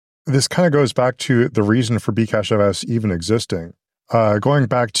this kind of goes back to the reason for Bcachefs even existing. Going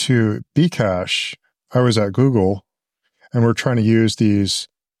back to Bcache, I was at Google, and we're trying to use these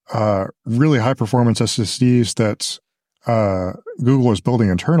really high-performance SSDs that Google was building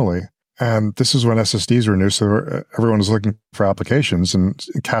internally. And this is when SSDs were new, so everyone was looking for applications, and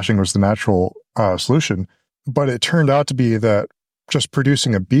caching was the natural solution. But it turned out to be that just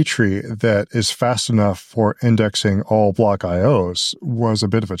producing a B tree that is fast enough for indexing all block IOs was a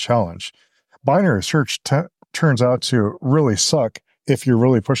bit of a challenge. Binary search turns out to really suck if you're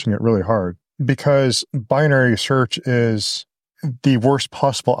really pushing it really hard, because binary search is the worst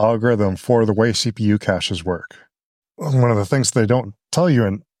possible algorithm for the way CPU caches work. One of the things they don't tell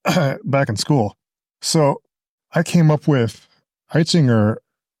you back in school. So I came up with Eitzinger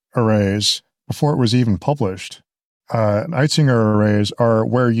arrays before it was even published. Eitzinger arrays are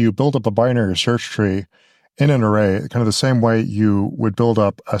where you build up a binary search tree in an array, kind of the same way you would build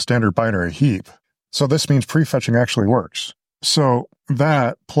up a standard binary heap. So this means prefetching actually works. So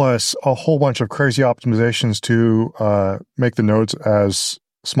that, plus a whole bunch of crazy optimizations to make the nodes as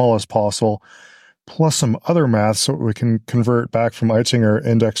small as possible, plus some other math so we can convert back from Eitzinger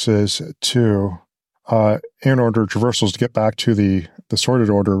indexes to in-order traversals to get back to the sorted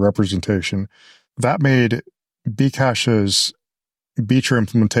order representation. That made Bcache's B-tree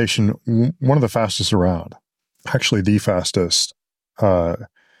implementation one of the fastest around. Actually, the fastest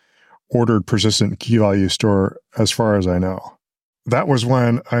ordered persistent key value store as far as I know. That was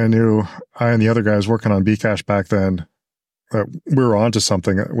when I knew I and the other guys working on Bcache back then that we were onto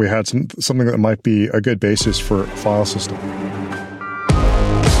something. We had something that might be a good basis for a file system.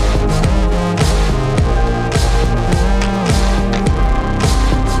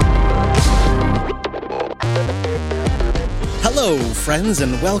 Hello, friends,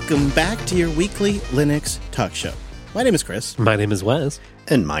 and welcome back to your weekly Linux talk show. My name is Chris. My name is Wes.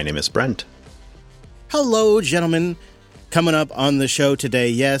 And my name is Brent. Hello, gentlemen. Coming up on the show today,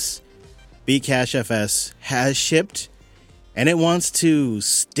 yes, Bcachefs has shipped, and it wants to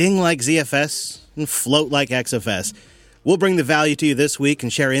sting like ZFS and float like XFS. We'll bring the value to you this week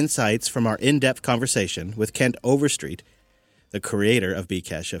and share insights from our in-depth conversation with Kent Overstreet, the creator of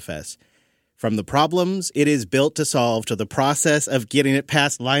Bcachefs. From the problems it is built to solve to the process of getting it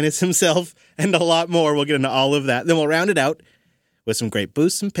past Linus himself and a lot more. We'll get into all of that. Then we'll round it out with some great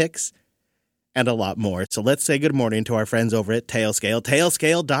boosts and picks and a lot more. So let's say good morning to our friends over at Tailscale.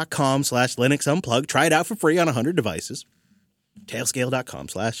 Tailscale.com/Linux Unplugged. Try it out for free on 100 devices.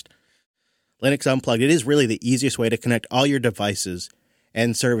 Tailscale.com/Linux Unplugged. It is really the easiest way to connect all your devices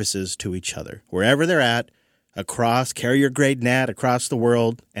and services to each other, wherever they're at, across carrier-grade NAT, across the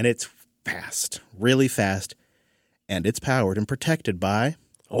world, and it's fast, really fast, and it's powered and protected by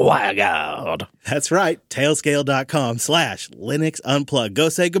WireGuard. That's right, Tailscale.com/Linux Unplugged. Go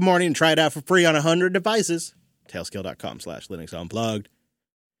say good morning and try it out for free on 100 devices. Tailscale.com/Linux Unplugged.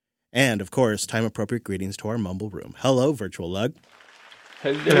 And, of course, time-appropriate greetings to our mumble room. Hello, Virtual Lug.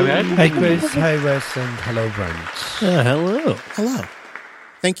 Hello, man. Hi, Chris. Hi, Wes. And hello, Brent. Hello. Hello.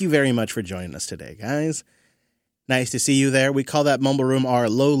 Thank you very much for joining us today, guys. Nice to see you there. We call that Mumble Room our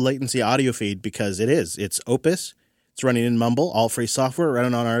low-latency audio feed because it is. It's Opus. It's running in Mumble, all free software,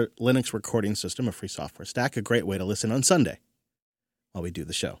 running on our Linux recording system, a free software stack. A great way to listen on Sunday while we do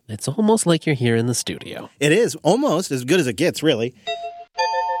the show. It's almost like you're here in the studio. It is almost as good as it gets, really.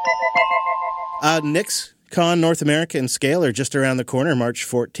 NixCon North America and Scale are just around the corner, March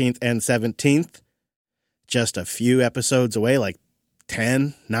 14th and 17th. Just a few episodes away, like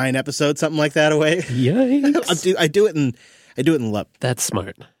 9 episodes, something like that away. Yikes. I do it in LUP. That's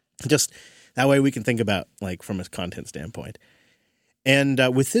smart. Just that way we can think about, like, from a content standpoint. And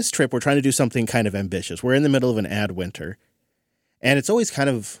with this trip, we're trying to do something kind of ambitious. We're in the middle of an ad winter, and it's always kind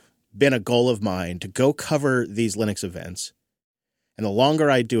of been a goal of mine to go cover these Linux events. And the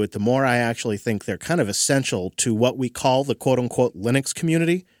longer I do it, the more I actually think they're kind of essential to what we call the quote-unquote Linux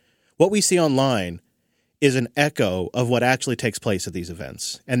community. What we see online is an echo of what actually takes place at these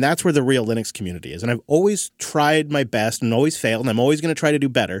events. And that's where the real Linux community is. And I've always tried my best and always failed, and I'm always going to try to do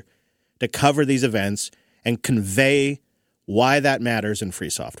better to cover these events and convey why that matters in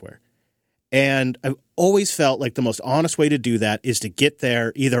free software. And I've always felt like the most honest way to do that is to get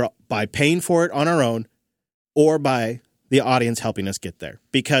there either by paying for it on our own or by the audience helping us get there.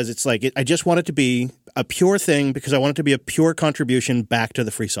 Because it's like, I just want it to be a pure thing because I want it to be a pure contribution back to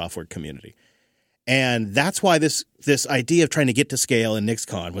the free software community. And that's why this idea of trying to get to scale in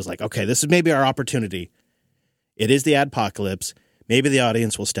NixCon was like, okay, this is maybe our opportunity. It is the adpocalypse. Maybe the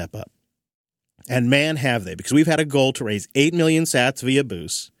audience will step up. And man, have they, because we've had a goal to raise 8 million sats via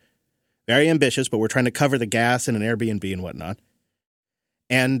Boost. Very ambitious, but we're trying to cover the gas and an Airbnb and whatnot.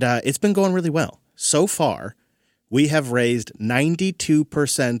 And it's been going really well. So far, we have raised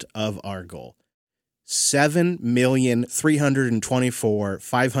 92% of our goal.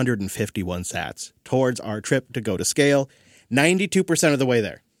 7,324,551 sats towards our trip to go to scale. 92% of the way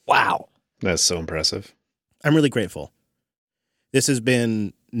there. Wow. That's so impressive. I'm really grateful. This has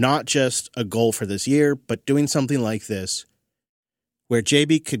been not just a goal for this year, but doing something like this where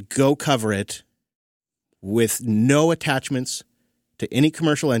JB could go cover it with no attachments to any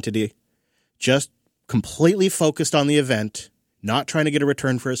commercial entity, just completely focused on the event, not trying to get a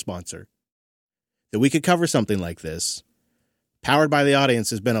return for a sponsor. That we could cover something like this, powered by the audience,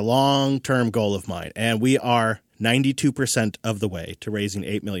 has been a long-term goal of mine, and we are 92% of the way to raising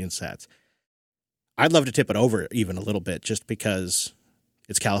 8 million sats. I'd love to tip it over even a little bit just because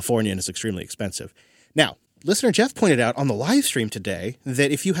it's California and it's extremely expensive. Now, listener Jeff pointed out on the live stream today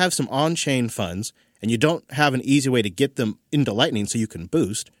that if you have some on-chain funds and you don't have an easy way to get them into Lightning so you can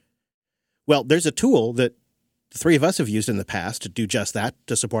boost, well, there's a tool that the three of us have used in the past to do just that,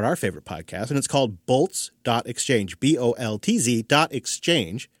 to support our favorite podcast, and it's called boltz.exchange,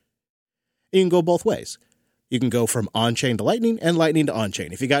 boltz.exchange. You can go both ways. You can go from on-chain to Lightning and Lightning to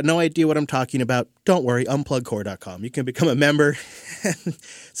on-chain. If you got no idea what I'm talking about, don't worry, unpluggedcore.com. You can become a member and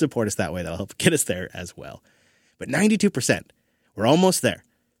support us that way. That'll help get us there as well. But 92%, we're almost there.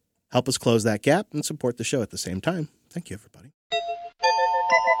 Help us close that gap and support the show at the same time. Thank you, everybody.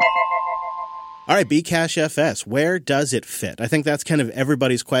 All right, Bcash FS, where does it fit? I think that's kind of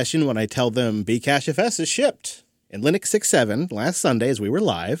everybody's question when I tell them Bcash FS is shipped. In Linux 6.7, last Sunday as we were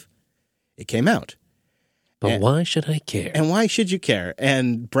live, it came out. But why should I care? And why should you care?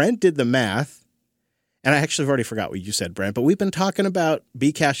 And Brent did the math, and I actually already forgot what you said, Brent, but we've been talking about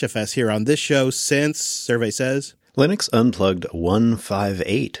Bcash FS here on this show since, survey says, Linux Unplugged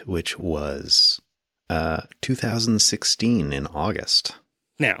 158, which was 2016 in August.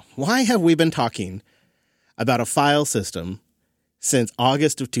 Now, why have we been talking about a file system since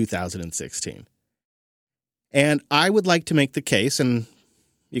August of 2016? And I would like to make the case, and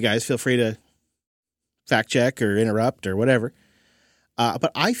you guys feel free to fact check or interrupt or whatever,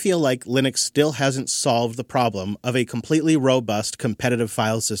 but I feel like Linux still hasn't solved the problem of a completely robust competitive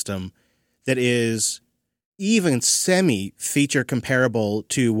file system that is even semi-feature comparable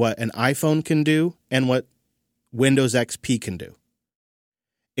to what an iPhone can do and what Windows XP can do.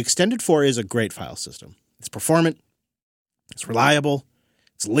 Extended 4 is a great file system. It's performant, it's reliable,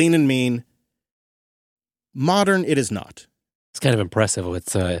 it's lean and mean. Modern, it is not. It's kind of impressive.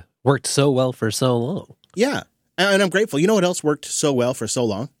 It's worked so well for so long. Yeah, and I'm grateful. You know what else worked so well for so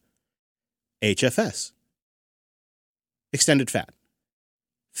long? HFS. Extended FAT.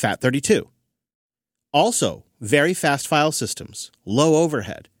 FAT32. Also, very fast file systems, low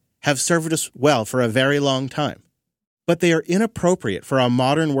overhead, have served us well for a very long time. But they are inappropriate for a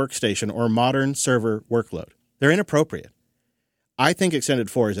modern workstation or modern server workload. They're inappropriate. I think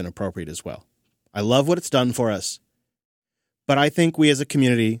Extended 4 is inappropriate as well. I love what it's done for us, but I think we as a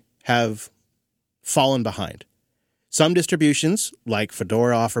community have fallen behind. Some distributions, like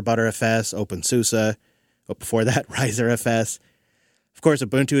Fedora, offer ButterFS, OpenSUSE, but before that, RiserFS. Of course,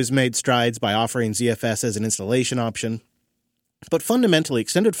 Ubuntu has made strides by offering ZFS as an installation option. But fundamentally,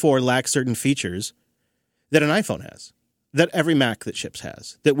 Extended 4 lacks certain features that an iPhone has, that every Mac that ships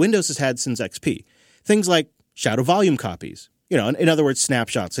has, that Windows has had since XP. Things like shadow volume copies, in other words,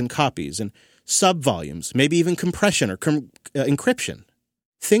 snapshots and copies, and sub-volumes, maybe even compression or encryption.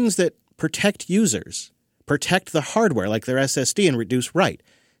 Things that protect users, protect the hardware like their SSD and reduce write.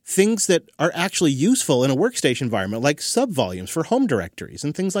 Things that are actually useful in a workstation environment like sub-volumes for home directories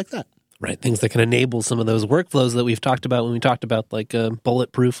and things like that. Right, things that can enable some of those workflows that we've talked about when we talked about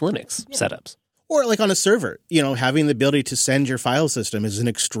bulletproof Linux setups. Or like on a server, having the ability to send your file system is an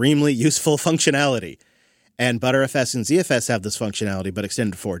extremely useful functionality. And ButterFS and ZFS have this functionality, but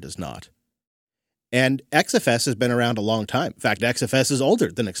Extended 4 does not. And XFS has been around a long time. In fact, XFS is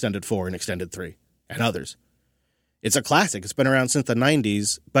older than Extended 4 and Extended 3 and others. It's a classic. It's been around since the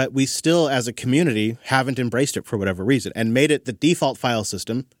 90s, but we still, as a community, haven't embraced it for whatever reason and made it the default file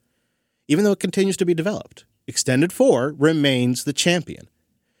system, even though it continues to be developed. Extended 4 remains the champion.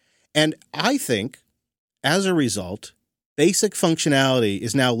 And I think, as a result, basic functionality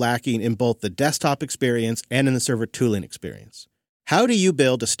is now lacking in both the desktop experience and in the server tooling experience. How do you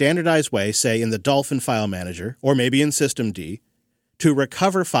build a standardized way, say in the Dolphin file manager, or maybe in Systemd, to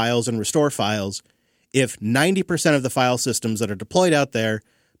recover files and restore files if 90% of the file systems that are deployed out there,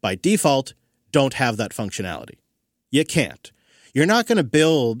 by default, don't have that functionality? You can't. You're not going to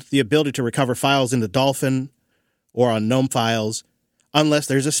build the ability to recover files into Dolphin or on GNOME files unless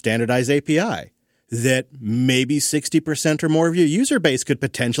there's a standardized API that maybe 60% or more of your user base could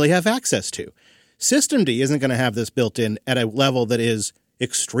potentially have access to. Systemd isn't going to have this built in at a level that is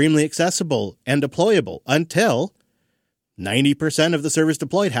extremely accessible and deployable until 90% of the servers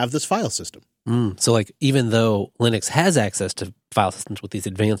deployed have this file system. So like even though Linux has access to file systems with these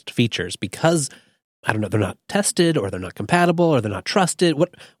advanced features, because I don't know, they're not tested or they're not compatible or they're not trusted,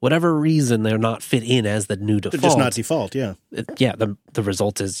 whatever reason they're not fit in as the new default. They're just not default, yeah. The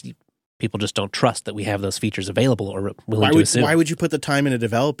result is people just don't trust that we have those features available or willing to assume. Why would you put the time into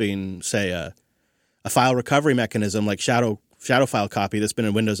developing, say, a file recovery mechanism like shadow file copy that's been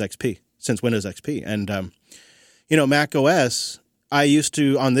in Windows XP, since Windows XP? And, Mac OS, I used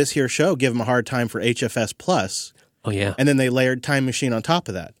to, on this here show, give them a hard time for HFS Plus. Oh, yeah. And then they layered Time Machine on top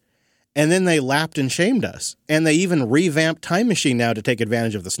of that. And then they lapped and shamed us. And they even revamped Time Machine now to take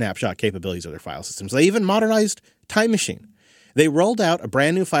advantage of the snapshot capabilities of their file systems. They even modernized Time Machine. They rolled out a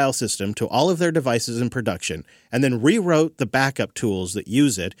brand new file system to all of their devices in production and then rewrote the backup tools that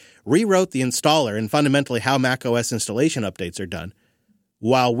use it, rewrote the installer and fundamentally how Mac OS installation updates are done,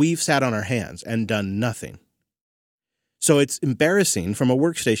 while we've sat on our hands and done nothing. So it's embarrassing from a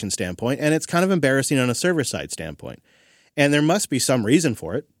workstation standpoint, and it's kind of embarrassing on a server-side standpoint. And there must be some reason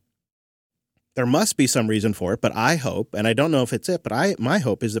for it. But I hope, and I don't know if it's it, but my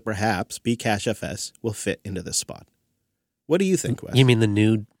hope is that perhaps Bcachefs will fit into this spot. What do you think, Wes? You mean the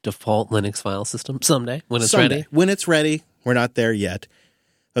new default Linux file system someday when it's ready? When it's ready. We're not there yet.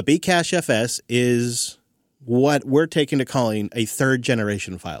 But Bcachefs is what we're taking to calling a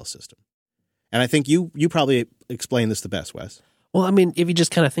third-generation file system. And I think you probably explain this the best, Wes. Well, I mean, if you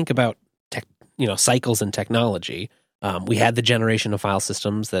just kind of think about cycles in technology, we had the generation of file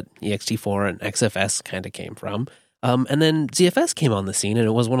systems that ext4 and XFS kind of came from. And then ZFS came on the scene, and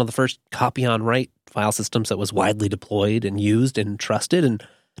it was one of the first copy-on-write file systems that was widely deployed and used and trusted and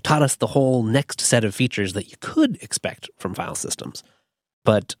taught us the whole next set of features that you could expect from file systems.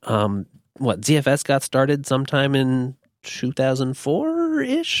 But ZFS got started sometime in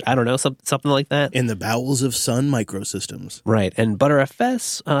 2004-ish? I don't know, something like that. In the bowels of Sun Microsystems. Right. And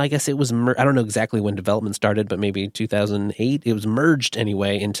ButterFS, I guess it was, I don't know exactly when development started, but maybe 2008. It was merged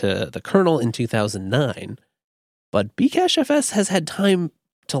anyway into the kernel in 2009. But Bcachefs has had time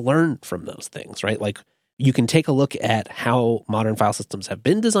to learn from those things, right? Like you can take a look at how modern file systems have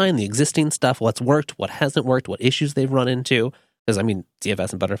been designed, the existing stuff, what's worked, what hasn't worked, what issues they've run into. Because, I mean,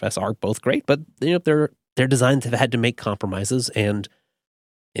 ZFS and ButterFS are both great, but their designs have had to make compromises, and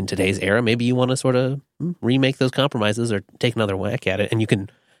in today's era, maybe you want to sort of remake those compromises or take another whack at it, and you can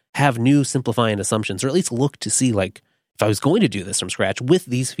have new simplifying assumptions, or at least look to see, like, if I was going to do this from scratch with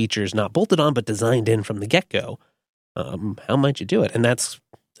these features not bolted on but designed in from the get-go, how might you do it? And that's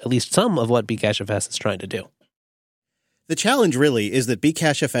at least some of what Bcachefs is trying to do. The challenge really is that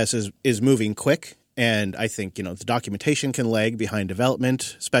Bcachefs is moving quick, and I think, the documentation can lag behind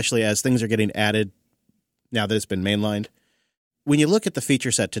development, especially as things are getting added now that it's been mainlined. When you look at the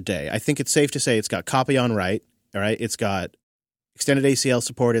feature set today, I think it's safe to say it's got copy on write, all right? It's got extended ACL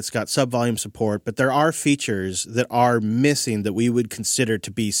support, it's got sub-volume support, but there are features that are missing that we would consider to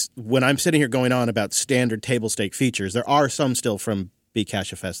be, when I'm sitting here going on about standard table stake features, there are some still from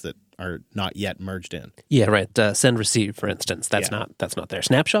Bcachefs that are not yet merged in. Yeah, right. Send receive, for instance, that's not there.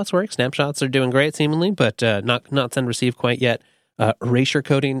 Snapshots work. Snapshots are doing great, seemingly, but not send receive quite yet. Erasure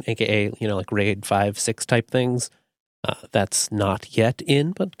coding, aka like RAID 5, 6 type things, that's not yet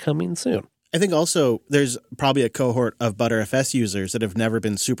in, but coming soon. I think also there's probably a cohort of ButterFS users that have never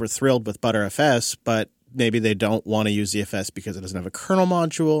been super thrilled with ButterFS, but maybe they don't want to use ZFS because it doesn't have a kernel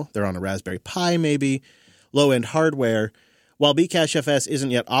module. They're on a Raspberry Pi, maybe low-end hardware. While Bcachefs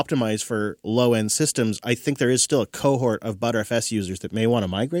isn't yet optimized for low-end systems, I think there is still a cohort of ButterFS users that may want to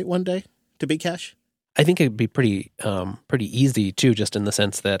migrate one day to Bcache. I think it'd be pretty easy too, just in the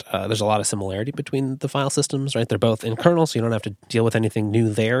sense that there's a lot of similarity between the file systems, right? They're both in kernel, so you don't have to deal with anything new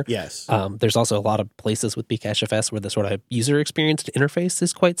there. Yes. There's also a lot of places with Bcachefs where the sort of user experience interface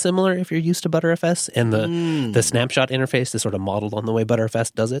is quite similar if you're used to ButterFS, and the snapshot interface is sort of modeled on the way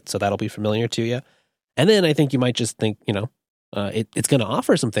ButterFS does it, so that'll be familiar to you. And then I think you might just think, it's going to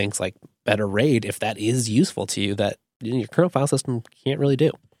offer some things like better RAID if that is useful to you that your current file system can't really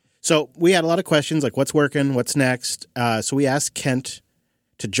do. So we had a lot of questions like what's working, what's next. So we asked Kent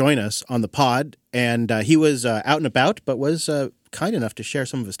to join us on the pod, and he was out and about, but was kind enough to share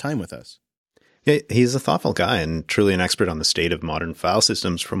some of his time with us. Yeah, he's a thoughtful guy and truly an expert on the state of modern file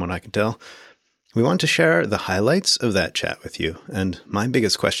systems, from what I can tell. We want to share the highlights of that chat with you. And my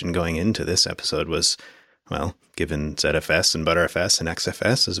biggest question going into this episode was, well, given ZFS and ButterFS and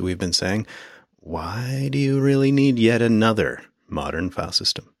XFS, as we've been saying, why do you really need yet another modern file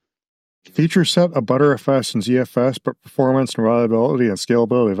system? Feature set of Btrfs and ZFS, but performance and reliability and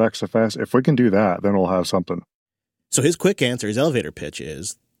scalability of XFS. If we can do that, then we'll have something. So his quick answer, his elevator pitch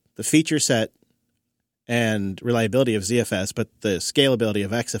is the feature set and reliability of ZFS, but the scalability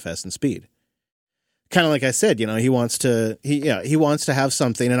of XFS and speed. Kind of like I said, he wants to have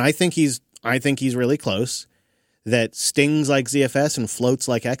something, and I think he's really close, that stings like ZFS and floats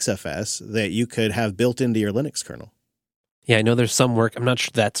like XFS that you could have built into your Linux kernel. Yeah, I know there's some work, I'm not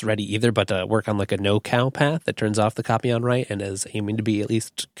sure that's ready either, but work on like a no-cow path that turns off the copy on write and is aiming to be at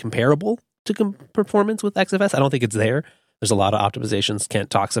least comparable to performance with XFS. I don't think it's there. There's a lot of optimizations Kent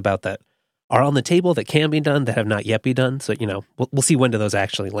talks about that are on the table that can be done that have not yet been done. So, we'll see when do those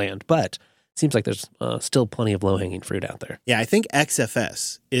actually land. But it seems like there's still plenty of low-hanging fruit out there. Yeah, I think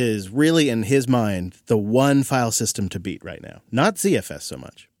XFS is really, in his mind, the one file system to beat right now. Not ZFS so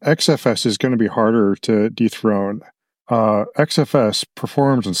much. XFS is going to be harder to dethrone. XFS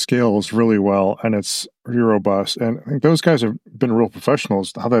performs and scales really well, and it's really robust. And I think those guys have been real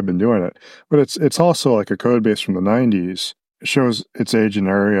professionals how they've been doing it. But it's also like a code base from the 90s. It shows its age in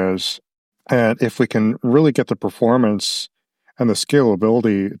areas. And if we can really get the performance and the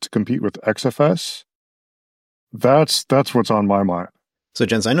scalability to compete with XFS, that's what's on my mind. So,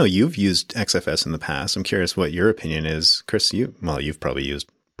 Jens, I know you've used XFS in the past. I'm curious what your opinion is. Chris, you've probably used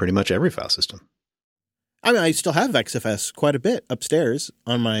pretty much every file system. I mean, I still have XFS quite a bit upstairs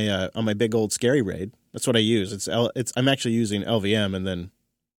on my big old scary RAID. That's what I use. I'm actually using LVM and then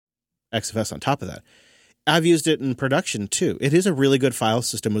XFS on top of that. I've used it in production too. It is a really good file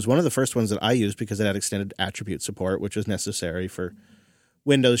system. It was one of the first ones that I used because it had extended attribute support, which was necessary for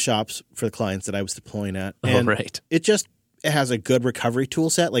Windows shops for the clients that I was deploying at. And right. It has a good recovery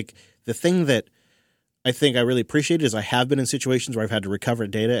tool set. Like, the thing that I think I really appreciate is I have been in situations where I've had to recover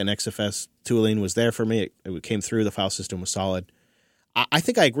data, and XFS tooling was there for me. It came through. The file system was solid. I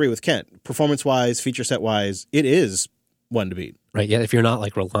think I agree with Kent. Performance-wise, feature set-wise, it is one to beat. Right, yeah, if you're not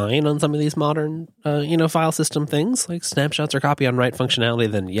like relying on some of these modern, file system things like snapshots or copy on write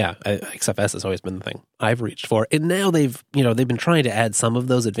functionality, then yeah, XFS has always been the thing I've reached for. And now they've been trying to add some of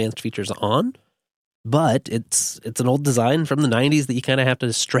those advanced features on, but it's an old design from the 90s that you kind of have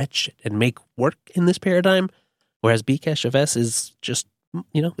to stretch and make work in this paradigm. Whereas Bcachefs is just,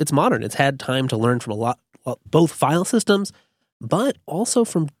 it's modern. It's had time to learn from both file systems, but also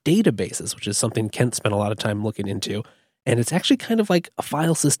from databases, which is something Kent spent a lot of time looking into. And it's actually kind of like a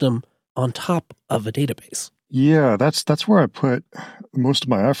file system on top of a database. Yeah, that's where I put most of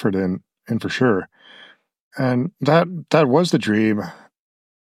my effort in for sure. And that was the dream.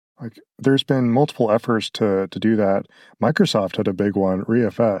 Like, there's been multiple efforts to do that. Microsoft had a big one,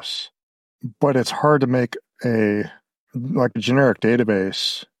 ReFS. But it's hard to make a generic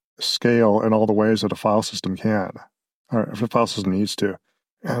database scale in all the ways that a file system can, or if a file system needs to.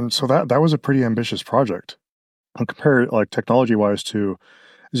 And so that was a pretty ambitious project. And compare it, like, technology-wise to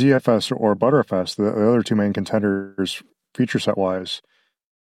ZFS or Btrfs, the other two main contenders feature set-wise.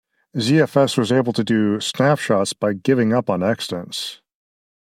 ZFS was able to do snapshots by giving up on extents.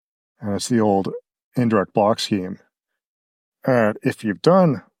 And it's the old indirect block scheme. And if you've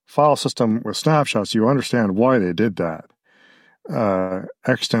done file system with snapshots, you understand why they did that.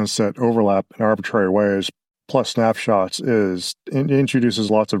 Extents that overlap in arbitrary ways plus snapshots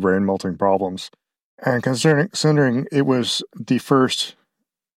introduces lots of brain-melting problems. And considering it was the first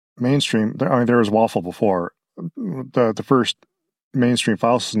mainstream, there was Waffle before, the first mainstream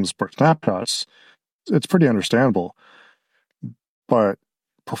file system to support snapshots, it's pretty understandable. But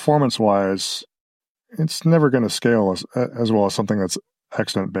performance-wise, it's never going to scale as well as something that's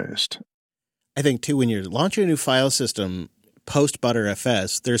extent-based. I think, too, when you're launching a new file system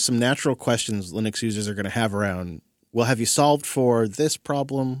post-Btrfs, there's some natural questions Linux users are going to have around, well, have you solved for this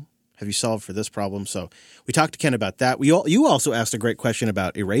problem? Have you solved for this problem? So we talked to Ken about that. You also asked a great question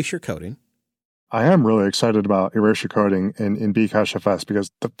about erasure coding. I am really excited about erasure coding in Bcachefs because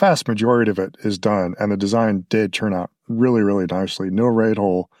the vast majority of it is done, and the design did turn out really, really nicely. No RAID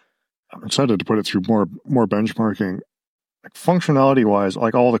hole. I'm excited to put it through more benchmarking. Like, functionality-wise,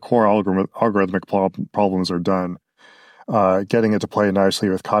 like, all the core algorithmic problems are done. Getting it to play nicely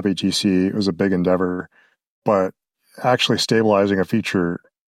with copy GC was a big endeavor, but actually stabilizing a feature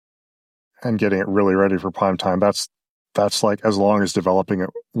and getting it really ready for prime time, that's like as long as developing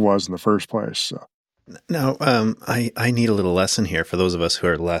it was in the first place. So. Now, I need a little lesson here for those of us who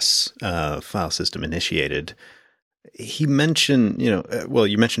are less file system initiated. He mentioned,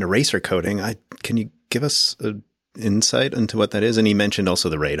 you mentioned eraser coding. Can you give us an insight into what that is? And he mentioned also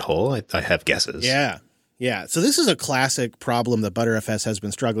the RAID hole. I have guesses. Yeah. So this is a classic problem that Btrfs has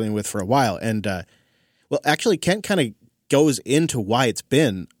been struggling with for a while. And, actually, Kent kind of goes into why it's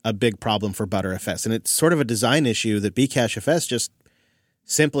been a big problem for ButterFS. And it's sort of a design issue that Bcachefs just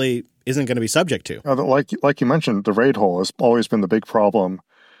simply isn't going to be subject to. Like you mentioned, the RAID hole has always been the big problem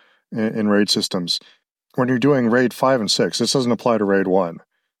in RAID systems. When you're doing RAID 5 and 6, this doesn't apply to RAID 1.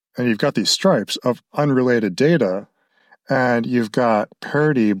 And you've got these stripes of unrelated data, and you've got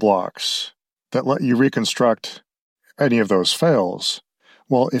parity blocks that let you reconstruct any of those fails.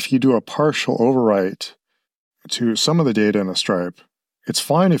 Well, if you do a partial overwrite to some of the data in a stripe, it's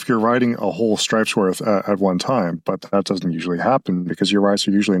fine if you're writing a whole stripe's worth at one time, but that doesn't usually happen because your writes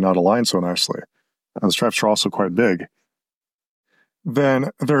are usually not aligned so nicely. And the stripes are also quite big.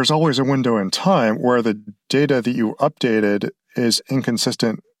 Then there's always a window in time where the data that you updated is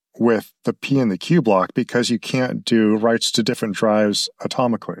inconsistent with the P and the Q block because you can't do writes to different drives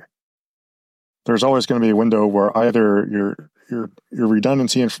atomically. There's always going to be a window where either your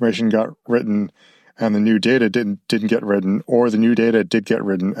redundancy information got written and the new data didn't get written, or the new data did get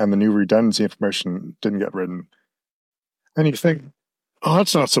written and the new redundancy information didn't get written. And you think, oh,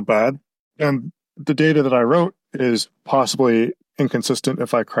 that's not so bad. And the data that I wrote is possibly inconsistent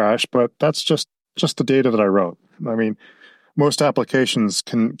if I crash, but that's just the data that I wrote. I mean, most applications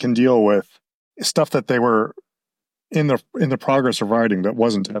can deal with stuff that they were in the progress of writing that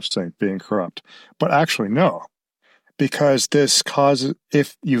wasn't f-sync being corrupt. But actually, no, because this causes,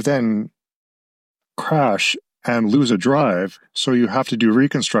 if you then crash and lose a drive, so you have to do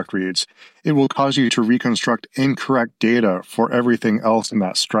reconstruct reads, it will cause you to reconstruct incorrect data for everything else in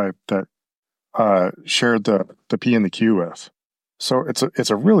that stripe that shared the P and the Q with. So it's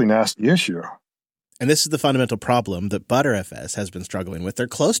a really nasty issue. And this is the fundamental problem that ButterFS has been struggling with. They're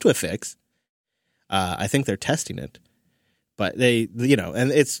close to a fix. I think they're testing it, but they,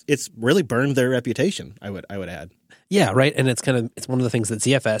 and it's really burned their reputation. I would add. Yeah, right. And it's one of the things that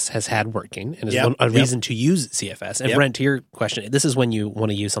ZFS has had working, and is a reason to use ZFS. And Brent, to your question, this is when you want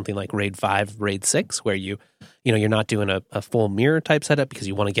to use something like RAID 5, RAID 6, where you're not doing a full mirror type setup because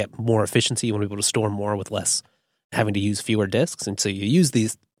you want to get more efficiency. You want to be able to store more with less, having to use fewer disks. And so you use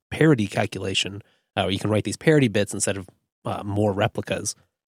these parity calculation, or you can write these parity bits instead of more replicas.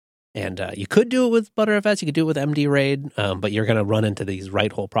 And you could do it with ButterFS, you could do it with MD RAID, but you're going to run into these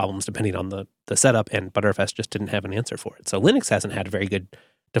write hole problems depending on the setup, and ButterFS just didn't have an answer for it. So Linux hasn't had a very good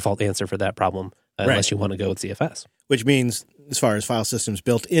default answer for that problem unless you want to go with ZFS. Which means, as far as file systems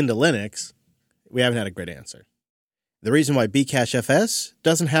built into Linux, we haven't had a great answer. The reason why Bcachefs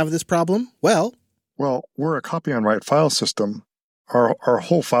doesn't have this problem, well, we're a copy on write file system. Our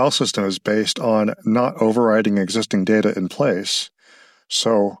whole file system is based on not overwriting existing data in place.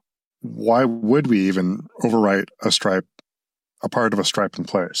 So why would we even overwrite a part of a stripe in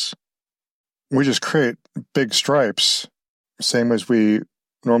place? We just create big stripes, same as we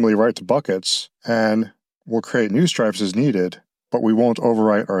normally write to buckets, and we'll create new stripes as needed, but we won't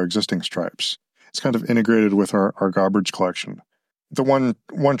overwrite our existing stripes. It's kind of integrated with our garbage collection. The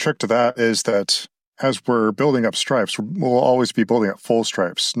one trick to that is that as we're building up stripes, we'll always be building up full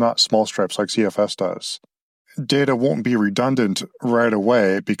stripes, not small stripes like ZFS does. Data won't be redundant right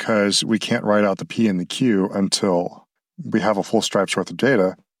away because we can't write out the P and the Q until we have a full stripe's worth of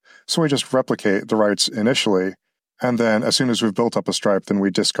data. So we just replicate the writes initially, and then as soon as we've built up a stripe, then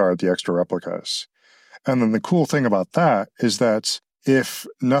we discard the extra replicas. And then the cool thing about that is that if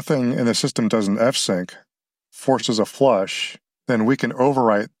nothing in the system doesn't f-sync, forces a flush, then we can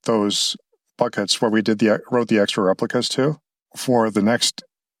overwrite those buckets where we wrote the extra replicas to for the next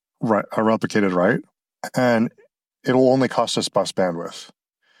replicated write. And it'll only cost us bus bandwidth.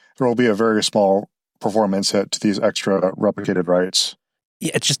 There will be a very small performance hit to these extra replicated writes.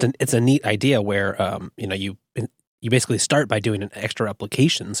 Yeah, it's a neat idea where you basically start by doing an extra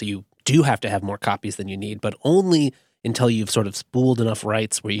replication, so you do have to have more copies than you need, but only until you've sort of spooled enough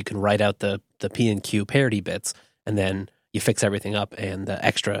writes where you can write out the P and Q parity bits, and then you fix everything up, and the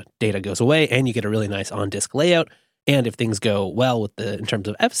extra data goes away, and you get a really nice on-disk layout. And if things go well in terms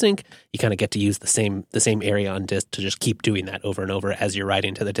of f-sync, you kind of get to use the same area on disk to just keep doing that over and over as you're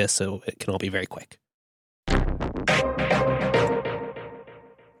writing to the disk, so it can all be very quick.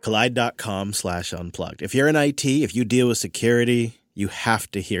 Collide.com/unplugged. If you're in IT, if you deal with security, you have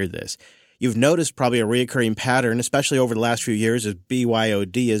to hear this. You've noticed probably a recurring pattern, especially over the last few years as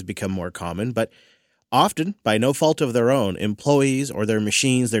BYOD has become more common, but often, by no fault of their own, employees or their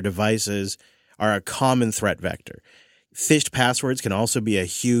machines, their devices, are a common threat vector. Phished passwords can also be a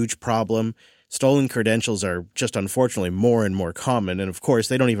huge problem. Stolen credentials are just unfortunately more and more common, and of course,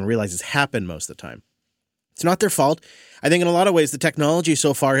 they don't even realize it's happened most of the time. It's not their fault. I think in a lot of ways, the technology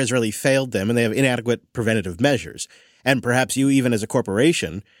so far has really failed them, and they have inadequate preventative measures. And perhaps you, even as a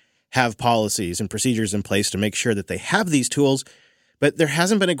corporation, have policies and procedures in place to make sure that they have these tools, but there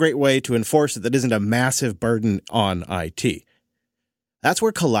hasn't been a great way to enforce it that isn't a massive burden on IT. That's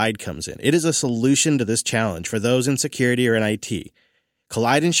where Collide comes in. It is a solution to this challenge for those in security or in IT.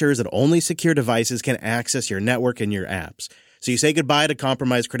 Collide ensures that only secure devices can access your network and your apps. So you say goodbye to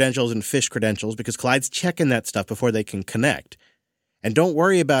compromised credentials and phish credentials because Collide's checking that stuff before they can connect. And don't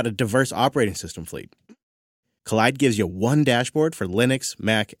worry about a diverse operating system fleet. Collide gives you one dashboard for Linux,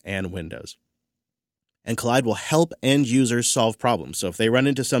 Mac, and Windows. And Collide will help end users solve problems. So if they run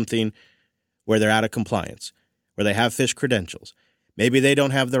into something where they're out of compliance, where they have phish credentials, maybe they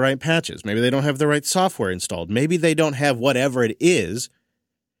don't have the right patches, maybe they don't have the right software installed, maybe they don't have whatever it is,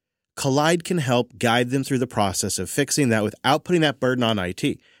 Collide can help guide them through the process of fixing that without putting that burden on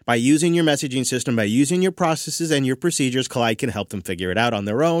IT. By using your messaging system, by using your processes and your procedures, Collide can help them figure it out on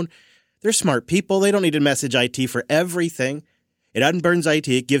their own. They're smart people. They don't need to message IT for everything. It unburns IT,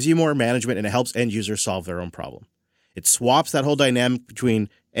 it gives you more management, and it helps end users solve their own problem. It swaps that whole dynamic between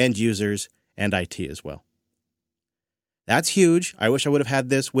end users and IT as well. That's huge. I wish I would have had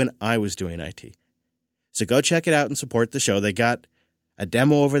this when I was doing IT. So go check it out and support the show. They got a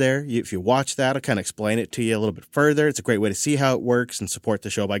demo over there. If you watch that, I'll kind of explain it to you a little bit further. It's a great way to see how it works and support the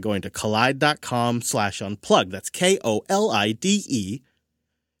show by going to collide.com/unplugged. That's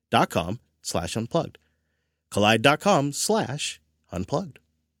KOLIDE.com/unplugged. Collide.com/unplugged.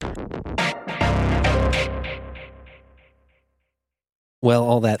 Well,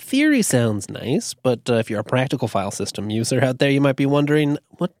 all that theory sounds nice, but if you're a practical file system user out there, you might be wondering,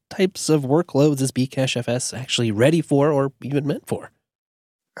 what types of workloads is Bcachefs actually ready for or even meant for?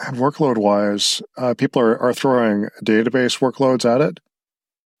 And workload-wise, people are throwing database workloads at it.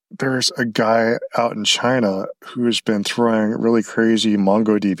 There's a guy out in China who's been throwing really crazy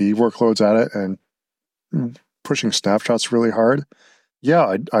MongoDB workloads at it and pushing snapshots really hard.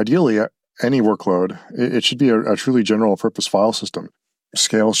 Yeah, ideally, any workload. It should be a truly general-purpose file system.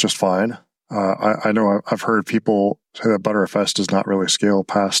 Scales just fine. I know I've heard people say that Btrfs does not really scale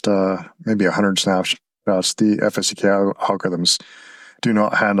past maybe 100 snapshots. The FSCK algorithms do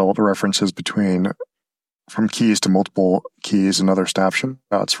not handle the references from keys to multiple keys and other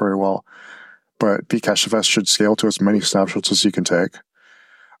snapshots very well. But Bcachefs should scale to as many snapshots as you can take.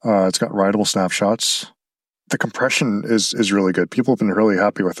 It's got writable snapshots. The compression is really good. People have been really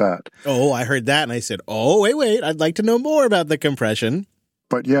happy with that. Oh, I heard that and I said, wait, I'd like to know more about the compression.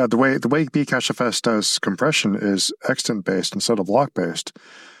 But yeah, the way Bcachefs does compression is extent-based instead of block-based.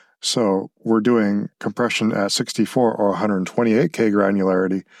 So we're doing compression at 64 or 128K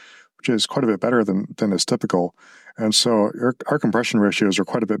granularity, which is quite a bit better than is typical. And so our compression ratios are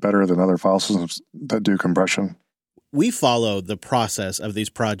quite a bit better than other file systems that do compression. We follow the process of these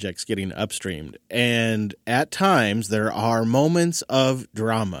projects getting upstreamed, and at times there are moments of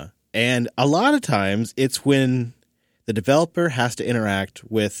drama. And a lot of times it's when the developer has to interact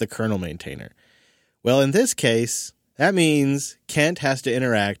with the kernel maintainer. Well, in this case, that means Kent has to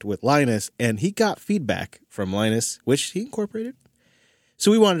interact with Linus, and he got feedback from Linus, which he incorporated. So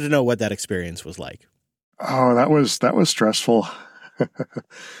we wanted to know what that experience was like. Oh, that was stressful.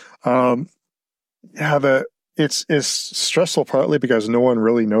 It's stressful partly because no one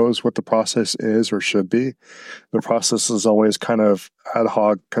really knows what the process is or should be. The process is always kind of ad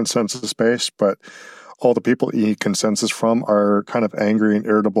hoc consensus based, but all the people you need consensus from are kind of angry and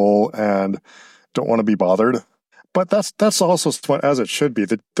irritable and don't want to be bothered. But that's also as it should be.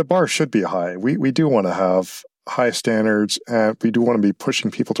 The bar should be high. We do want to have high standards, and we do want to be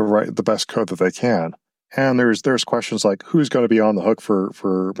pushing people to write the best code that they can. And there's questions like who's going to be on the hook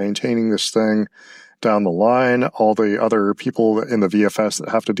for maintaining this thing down the line, all the other people in the VFS that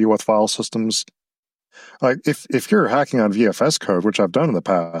have to deal with file systems. Like if you're hacking on VFS code, which I've done in the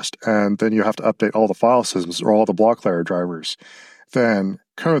past, and then you have to update all the file systems or all the block layer drivers, then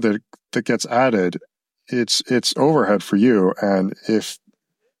code that gets added, it's overhead for you. And if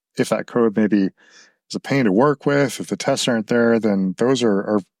that code maybe is a pain to work with, if the tests aren't there, then those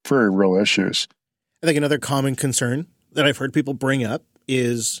are very real issues. I think another common concern that I've heard people bring up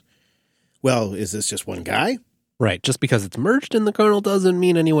is, well, is this just one guy? Right. Just because it's merged in the kernel doesn't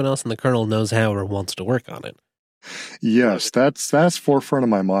mean anyone else in the kernel knows how or wants to work on it. Yes, that's forefront of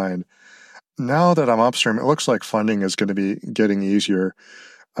my mind. Now that I'm upstream, it looks like funding is going to be getting easier.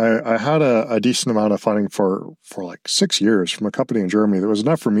 I had a decent amount of funding for like 6 years from a company in Germany that was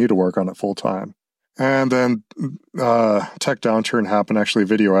enough for me to work on it full time. And then tech downturn happened. Actually,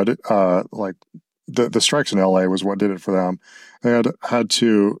 video edit, like the strikes in LA was what did it for them. They had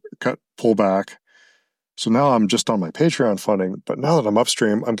to pull back. So now I'm just on my Patreon funding. But now that I'm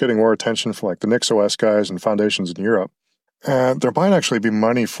upstream, I'm getting more attention from like the NixOS guys and foundations in Europe. And there might actually be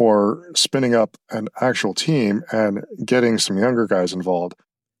money for spinning up an actual team and getting some younger guys involved.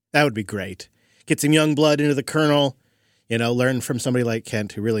 That would be great. Get some young blood into the kernel, learn from somebody like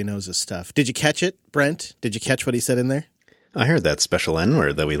Kent who really knows his stuff. Did you catch it, Brent? Did you catch what he said in there? I heard that special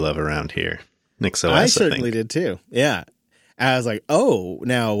N-word that we love around here. NixOS, I certainly did too. Yeah. I was like, oh,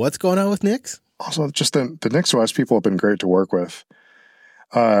 now what's going on with Nix? Also, just the NixOS people have been great to work with.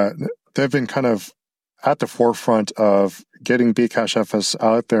 They've been kind of at the forefront of getting Bcachefs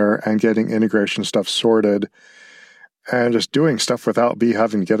out there and getting integration stuff sorted and just doing stuff without B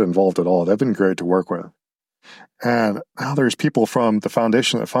having to get involved at all. They've been great to work with. And now there's people from the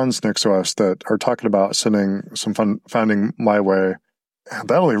foundation that funds NixOS that are talking about sending some funding my way.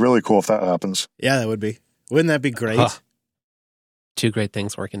 That'll be really cool if that happens. Yeah, that would be. Wouldn't that be great? Two great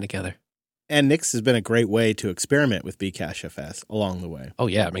things working together. And Nix has been a great way to experiment with Bcachefs along the way. Oh,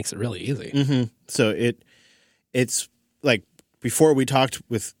 yeah, it makes it really easy. Mm-hmm. So it's like before we talked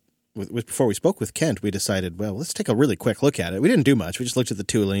before we spoke with Kent, we decided, well, let's take a really quick look at it. We didn't do much. We just looked at the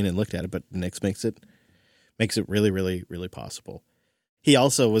tooling and looked at it, but Nix makes it really, really, really possible. He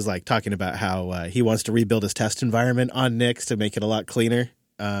also was like talking about how he wants to rebuild his test environment on Nix to make it a lot cleaner.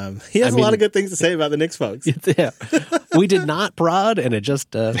 He has a lot of good things to say about the Nix folks. Yeah. We did not prod, and it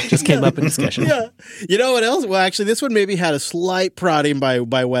just came up in discussion. Yeah. You know what else? Well, actually, this one maybe had a slight prodding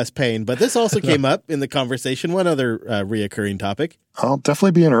by Wes Payne, but this also came up in the conversation. One other reoccurring topic. I'll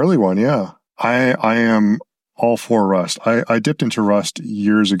definitely be an early one, yeah. I am all for Rust. I dipped into Rust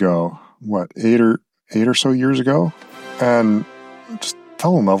years ago, eight or so years ago, and just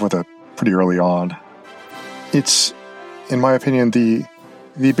fell in love with it pretty early on. It's, in my opinion, the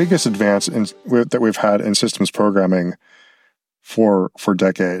biggest advance that we've had in systems programming for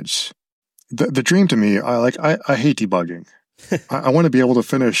decades. The dream to me, I hate debugging. I want to be able to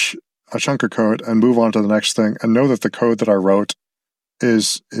finish a chunk of code and move on to the next thing and know that the code that I wrote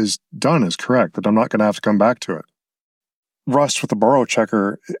is done, is correct, that I'm not going to have to come back to it. Rust with the borrow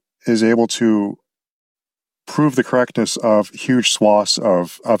checker is able to prove the correctness of huge swaths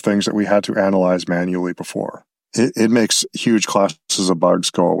of things that we had to analyze manually before. It makes huge classes of bugs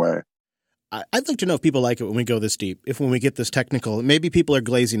go away. I'd like to know if people like it when we go this deep, when we get this technical. Maybe people are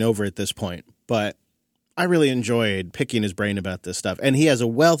glazing over at this point, but I really enjoyed picking his brain about this stuff. And he has a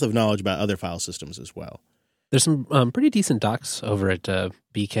wealth of knowledge about other file systems as well. There's some pretty decent docs over at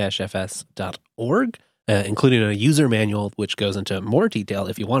bcachefs.org, including a user manual, which goes into more detail,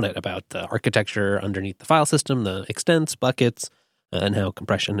 if you want it, about the architecture underneath the file system, the extents, buckets, and how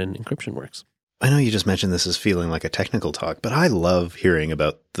compression and encryption works. I know you just mentioned this as feeling like a technical talk, but I love hearing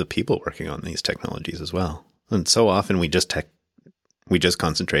about the people working on these technologies as well. And so often we just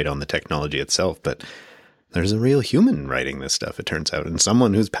concentrate on the technology itself, but there's a real human writing this stuff, it turns out, and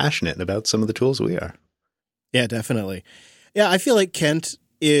someone who's passionate about some of the tools we are. Yeah, definitely. Yeah, I feel like Kent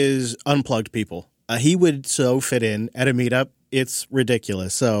is unplugged people. He would so fit in at a meetup. It's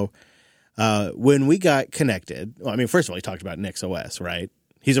ridiculous. So when we got connected, well, I mean, first of all, he talked about NixOS, right?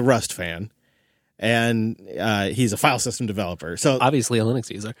 He's a Rust fan. And he's a file system developer. So obviously a Linux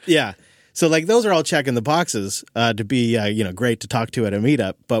user. Yeah. So like those are all checking the boxes to be great to talk to at a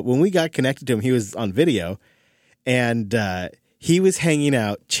meetup. But when we got connected to him, he was on video, and he was hanging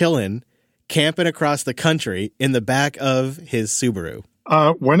out, chilling, camping across the country in the back of his Subaru.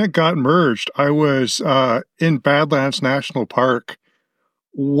 When it got merged, I was in Badlands National Park,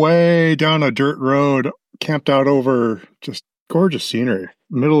 way down a dirt road, camped out over just gorgeous scenery.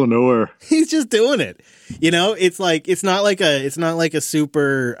 Middle of nowhere. He's just doing it. It's like it's not like a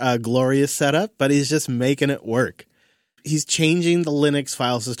super glorious setup, but he's just making it work. He's changing the Linux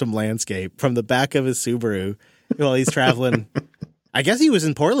file system landscape from the back of his Subaru while he's traveling. I guess he was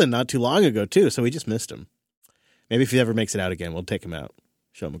in Portland not too long ago too, so we just missed him. Maybe if he ever makes it out again, we'll take him out,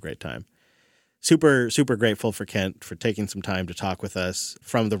 show him a great time. Super, super grateful for Kent for taking some time to talk with us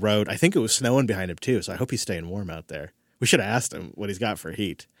from the road. I think it was snowing behind him too, so I hope he's staying warm out there. We should have asked him what he's got for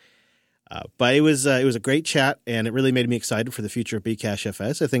heat. But it was a great chat, and it really made me excited for the future of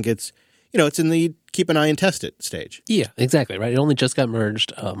Bcachefs. I think it's in the keep an eye and test it stage. Yeah, exactly, right? It only just got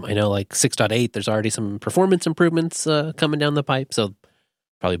merged. I know like 6.8, there's already some performance improvements coming down the pipe, so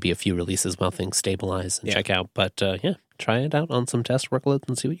probably be a few releases while things stabilize and check out. But try it out on some test workloads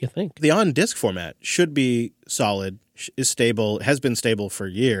and see what you think. The on-disk format should be solid, is stable, has been stable for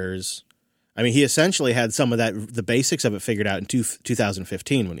years. I mean, he essentially had some of the basics of it figured out in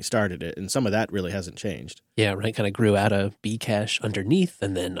 2015 when he started it, and some of that really hasn't changed. Yeah, right. Kind of grew out of Bcache underneath,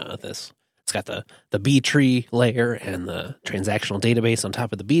 and then it's got the B tree layer and the transactional database on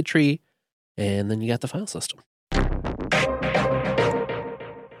top of the B tree, and then you got the file system.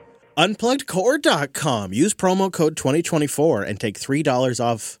 Unpluggedcore.com. Use promo code 2024 and take $3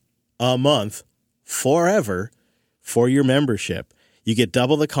 off a month forever for your membership. You get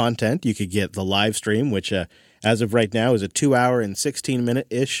double the content. You could get the live stream, which as of right now is a 2-hour and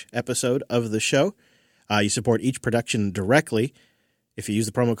 16-minute-ish episode of the show. You support each production directly. If you use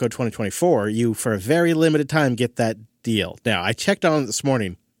the promo code 2024, you, for a very limited time, get that deal. Now, I checked on it this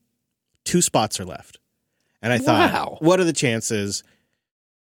morning. 2 spots are left. And I thought, what are the chances?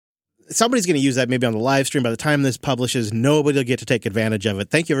 Somebody's going to use that maybe on the live stream. By the time this publishes, nobody will get to take advantage of it.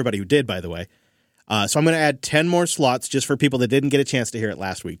 Thank you, everybody who did, by the way. So I'm going to add 10 more slots just for people that didn't get a chance to hear it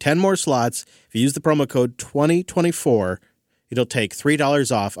last week. 10 more slots. If you use the promo code 2024, it'll take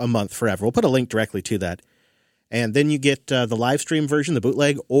 $3 off a month forever. We'll put a link directly to that. And then you get the live stream version, the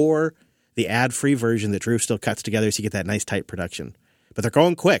bootleg, or the ad-free version that Drew still cuts together so you get that nice tight production. But they're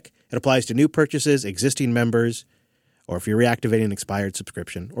going quick. It applies to new purchases, existing members, or if you're reactivating an expired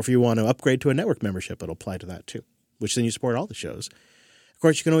subscription, or if you want to upgrade to a network membership, it'll apply to that too, which then you support all the shows. Of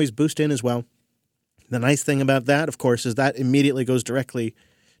course, you can always boost in as well. The nice thing about that, of course, is that immediately goes directly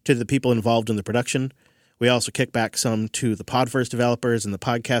to the people involved in the production. We also kick back some to the Podverse developers and the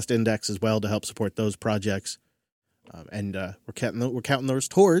Podcast Index as well to help support those projects. And we're counting those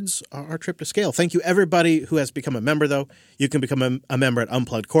towards our trip to scale. Thank you, everybody who has become a member, though. You can become a member at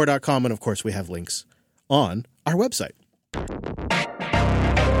unpluggedcore.com, and, of course, we have links on our website.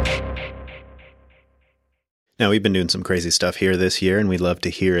 Now, we've been doing some crazy stuff here this year, and we'd love to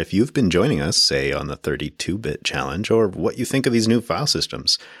hear if you've been joining us, say, on the 32-bit challenge, or what you think of these new file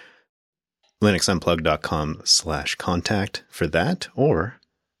systems. linuxunplugged.com/contact for that, or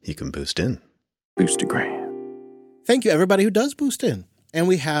you can boost in. Boostagram. Thank you, everybody who does boost in. And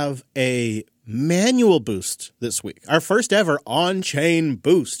we have a manual boost this week. Our first ever on-chain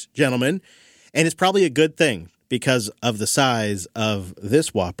boost, gentlemen. And it's probably a good thing because of the size of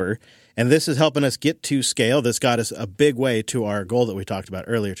this whopper. And this is helping us get to scale. This got us a big way to our goal that we talked about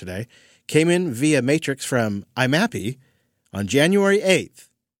earlier today. Came in via Matrix from IMAPI on January 8th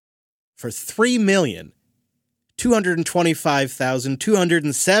for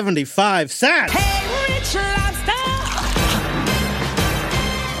 $3,225,275 sats. Hey, rich lobster!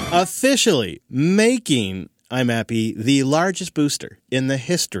 Officially making IMAPI the largest booster in the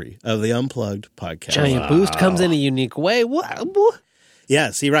history of the Unplugged podcast. Giant boost comes in a unique way. What?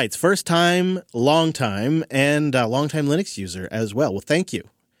 Yes, he writes, first time, long time, and long-time Linux user as well. Well, thank you.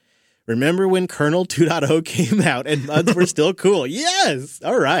 Remember when kernel 2.0 came out and MUDs were still cool? Yes!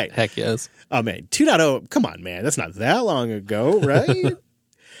 All right. Heck yes. Oh, man. 2.0, come on, man. That's not that long ago, right?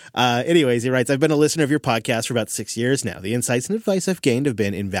 Anyways, he writes, I've been a listener of your podcast for about 6 years now. The insights and advice I've gained have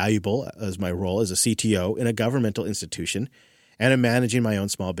been invaluable as my role as a CTO in a governmental institution and in managing my own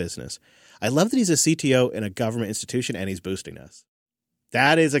small business. I love that he's a CTO in a government institution and he's boosting us.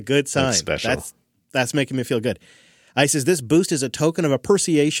 That is a good sign. That's special. That's making me feel good. He says, this boost is a token of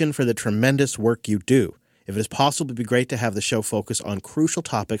appreciation for the tremendous work you do. If it is possible, it would be great to have the show focus on crucial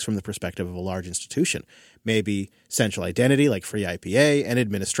topics from the perspective of a large institution. Maybe central identity like free IPA and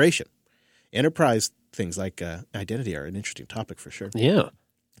administration. Enterprise things like identity are an interesting topic for sure. Yeah.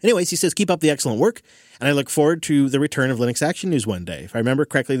 Anyways, he says, keep up the excellent work, and I look forward to the return of Linux Action News one day. If I remember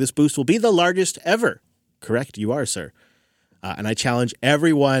correctly, this boost will be the largest ever. Correct, you are, sir. And I challenge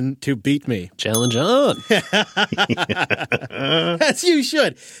everyone to beat me. Challenge on. As you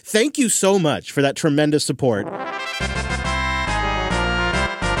should. Thank you so much for that tremendous support.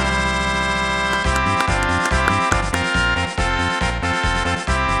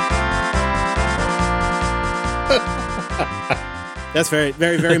 That's very,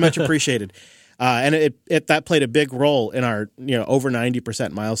 very, very much appreciated. And that played a big role in our over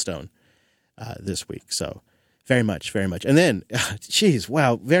 90% milestone this week. So very much, very much. And then, geez,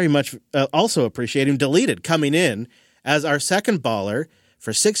 wow, very much also appreciating Deleted coming in as our second baller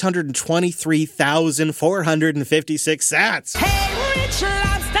for 623,456 sats. Hey, rich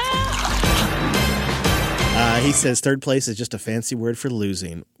lobster! He says third place is just a fancy word for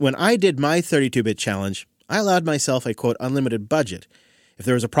losing. When I did my 32-bit challenge, I allowed myself a, quote, unlimited budget. If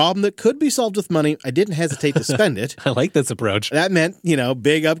there was a problem that could be solved with money, I didn't hesitate to spend it. I like this approach. That meant,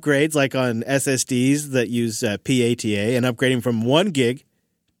 big upgrades like on SSDs that use PATA and upgrading from 1 gig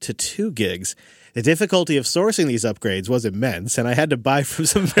to 2 gigs. The difficulty of sourcing these upgrades was immense, and I had to buy from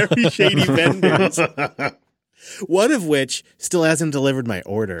some very shady vendors, one of which still hasn't delivered my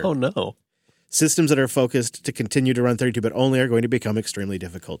order. Oh, no. Systems that are focused to continue to run 32-bit only are going to become extremely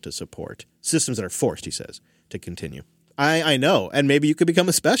difficult to support. Systems that are forced, he says, to continue. I know, and maybe you could become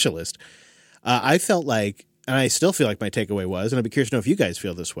a specialist. I felt like, and I still feel like my takeaway was, and I'd be curious to know if you guys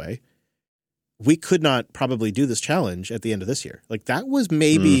feel this way, we could not probably do this challenge at the end of this year. Like that was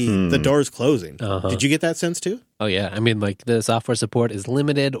maybe the doors closing. Did you get that sense too? Oh, yeah. I mean, like the software support is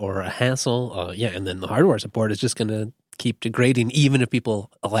limited or a hassle. Yeah. And then the hardware support is just going to keep degrading, even if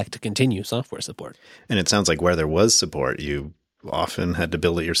people elect to continue software support. And it sounds like where there was support, you often had to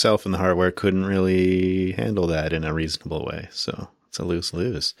build it yourself, and the hardware couldn't really handle that in a reasonable way. So it's a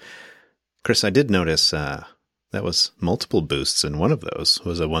lose-lose. Chris, I did notice that was multiple boosts, and one of those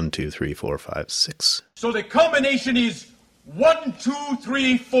was a 1, 2, 3, 4, 5, 6. So the combination is 1, 2,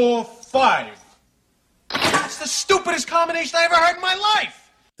 3, 4, 5. That's the stupidest combination I ever heard in my life.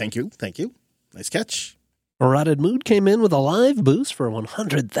 Thank you. Nice catch. Rotted Mood came in with a live boost for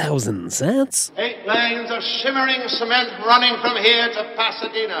 100,000 sats. 8 lanes of shimmering cement running from here to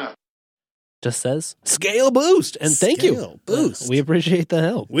Pasadena. Just says, scale boost. And thank you. Scale boost. We appreciate the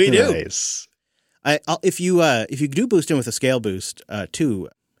help. We do. Nice. If you do boost in with a scale boost too,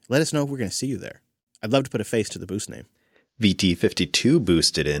 let us know if we're going to see you there. I'd love to put a face to the boost name. VT52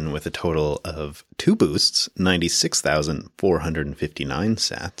 boosted in with a total of 2 boosts, 96,459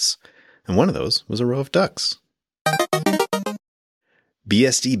 sats. And one of those was a row of ducks.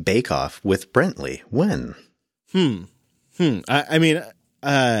 BSD Bake Off with Brentley. When? I mean,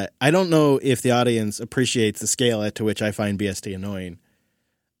 I don't know if the audience appreciates the scale at to which I find BSD annoying.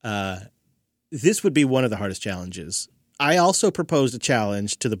 This would be one of the hardest challenges. I also proposed a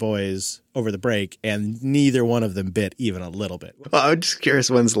challenge to the boys over the break, and neither one of them bit even a little bit. Well, I'm just curious,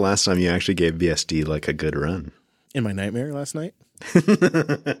 when's the last time you actually gave BSD like a good run? In my nightmare last night?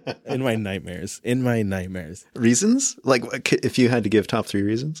 In my nightmares. Reasons? Like, if you had to give top 3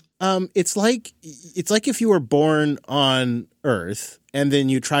 reasons? It's like if you were born on Earth and then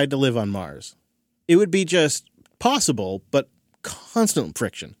you tried to live on Mars. It would be just possible, but constant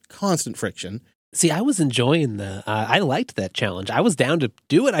friction. See, I was enjoying I liked that challenge. I was down to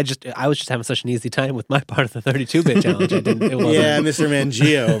do it. I was just having such an easy time with my part of the 32-bit challenge. It wasn't. Yeah, Mr.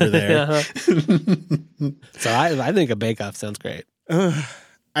 Mangio over there. So I think a bake-off sounds great.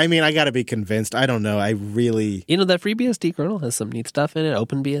 I mean, I got to be convinced. I don't know. I really... that FreeBSD kernel has some neat stuff in it.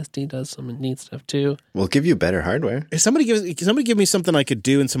 OpenBSD does some neat stuff too. We'll give you better hardware. If somebody give me something I could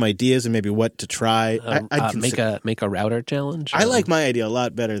do and some ideas and maybe what to try. I'd make a router challenge. I like my idea a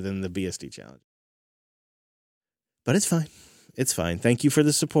lot better than the BSD challenge. But it's fine. It's fine. Thank you for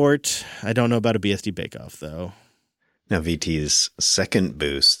the support. I don't know about a BSD bake-off, though. Now, VT's second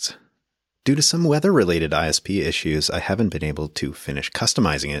boost. Due to some weather-related ISP issues, I haven't been able to finish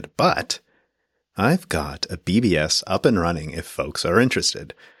customizing it, but I've got a BBS up and running if folks are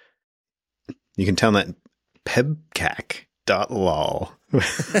interested. You can tell that pebcac.lol,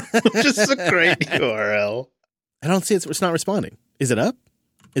 which is a great URL. I don't see it's not responding. Is it up?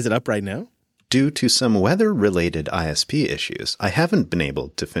 Is it up right now? Due to some weather-related ISP issues, I haven't been able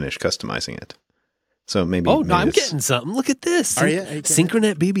to finish customizing it. So maybe... Oh, no, I'm getting something. Look at this. Are you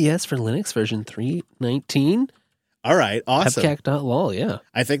Synchronet BBS for Linux version 3.19. All right, awesome. Pebcac.lol, yeah.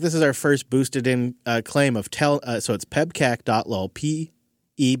 I think this is our first boosted in claim of so it's pebcac.lol,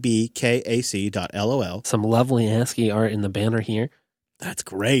 PEBKAC.lol. Some lovely ASCII art in the banner here. That's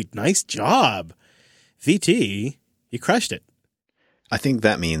great. Nice job. VT, you crushed it. I think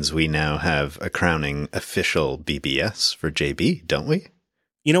that means we now have a crowning official BBS for JB, don't we?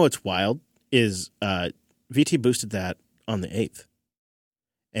 You know what's wild is VT boosted that on the 8th.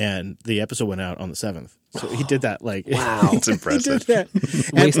 And the episode went out on the 7th. So he did that like... Wow. It's impressive. He did that.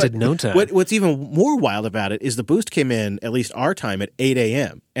 Wasted no time. What's even more wild about it is the boost came in, at least our time, at 8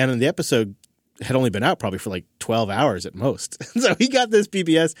 a.m. And the episode had only been out probably for like 12 hours at most. So he got this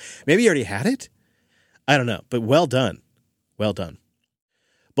BBS. Maybe he already had it? I don't know. But well done. Well done.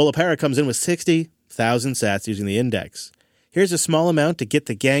 Bolapara comes in with 60,000 sats using the index. Here's a small amount to get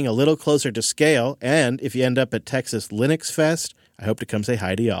the gang a little closer to scale, and if you end up at Texas Linux Fest, I hope to come say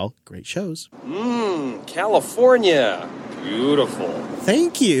hi to y'all. Great shows. California. Beautiful.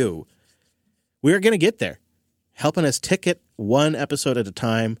 Thank you. We're going to get there. Helping us ticket one episode at a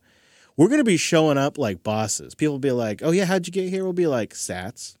time. We're going to be showing up like bosses. People will be like, oh yeah, how'd you get here? We'll be like,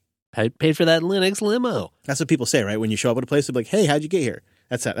 sats. I paid for that Linux limo. That's what people say, right? When you show up at a place, they'll be like, hey, how'd you get here?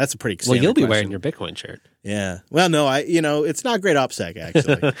 That's a pretty standard Well, you'll be question. wearing your Bitcoin shirt. Yeah. Well, no, it's not great OPSEC,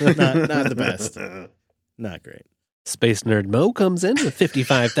 actually. not the best. Not great. Space Nerd Mo comes in with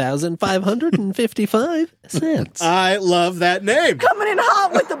 55,555 cents. I love that name. Coming in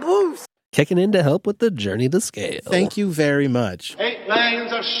hot with the boost. Kicking in to help with the journey to scale. Thank you very much. 8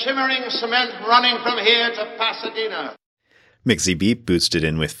 lanes of shimmering cement running from here to Pasadena. Mixzy Beep boosted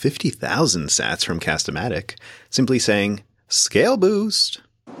in with 50,000 sats from Castomatic, simply saying, scale boost.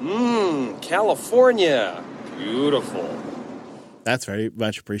 California. Beautiful. That's very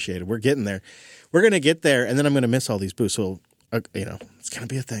much appreciated. We're getting there. We're going to get there, and then I'm going to miss all these boosts. So, it's going to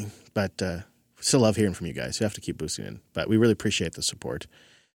be a thing. But still love hearing from you guys. You have to keep boosting in. But we really appreciate the support.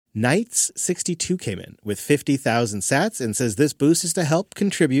 Knights62 came in with 50,000 sats and says this boost is to help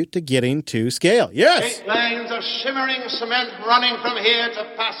contribute to getting to scale. Yes! 8 lanes of shimmering cement running from here to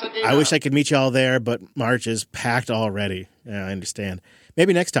Pasadena. I wish I could meet you all there, but March is packed already. Yeah, I understand.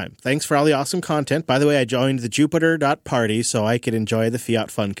 Maybe next time. Thanks for all the awesome content. By the way, I joined the Jupiter.party so I could enjoy the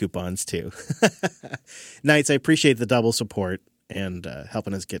Fiat Fun coupons too. Knights, I appreciate the double support and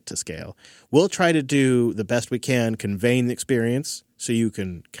helping us get to scale. We'll try to do the best we can conveying the experience so you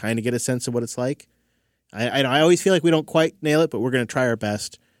can kind of get a sense of what it's like. I always feel like we don't quite nail it, but we're going to try our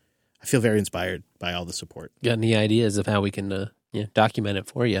best. I feel very inspired by all the support. Got any ideas of how we can document it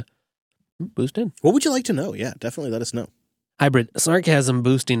for you? Boost in. What would you like to know? Yeah, definitely let us know. Hybrid Sarcasm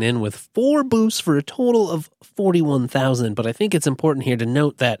boosting in with 4 boosts for a total of 41,000. But I think it's important here to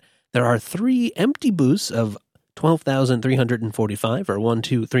note that there are 3 empty boosts of 12,345 or 1,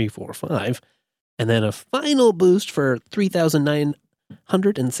 2, 3, 4, 5. And then a final boost for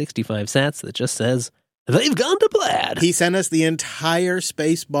 3,965 sats that just says, they've gone to plaid. He sent us the entire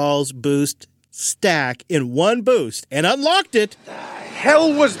Spaceballs boost stack in one boost and unlocked it. The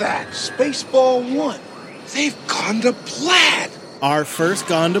hell was that? Spaceball 1. They've gone to plaid. Our first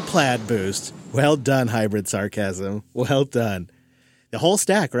gone to plaid boost. Well done, Hybrid Sarcasm. Well done. The whole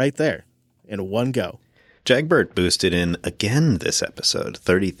stack right there in one go. Jagbert boosted in again this episode,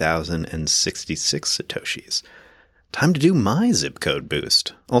 30,066 Satoshis. Time to do my zip code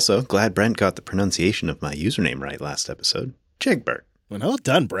boost. Also, glad Brent got the pronunciation of my username right last episode. Jagbert. Well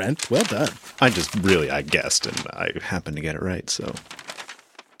done, Brent. Well done. I guessed, and I happened to get it right, so...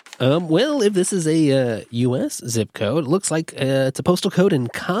 Well, if this is a U.S. zip code, it looks like it's a postal code in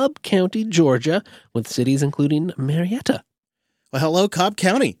Cobb County, Georgia, with cities including Marietta. Well, hello, Cobb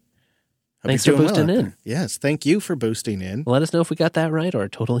County. Thanks for boosting in. Yes, thank you for boosting in. Let us know if we got that right or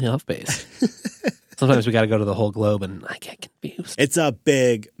totally off base. Sometimes we got to go to the whole globe, and I get confused. It's a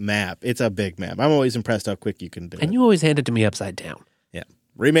big map. I'm always impressed how quick you can do it. And you always hand it to me upside down. Yeah.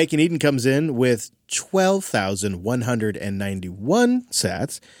 Remaking Eden comes in with 12,191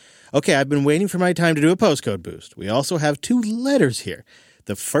 sats. Okay, I've been waiting for my time to do a postcode boost. We also have 2 letters here.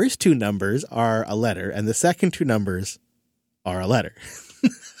 The first 2 numbers are a letter, and the second 2 numbers are a letter.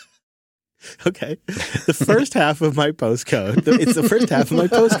 Okay. The first half of my postcode, it's the first half of my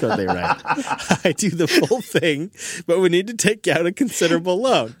postcode they write. I do the full thing, but we need to take out a considerable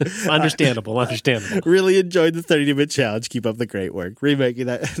loan. Understandable. Really enjoyed the 30-minute challenge. Keep up the great work. Remaking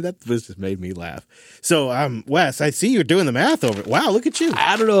that just made me laugh. So, Wes, I see you're doing the math over it. Wow, look at you.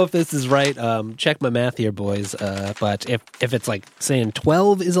 I don't know if this is right. Check my math here, boys. But if it's like saying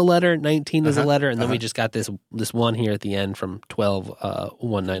 12 is a letter, 19 is a letter, and then we just got this one here at the end from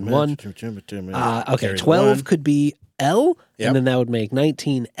 12191. Okay, 12 could be L, and then that would make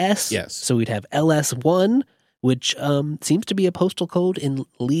 19 S. Yes. So we'd have LS1, which seems to be a postal code in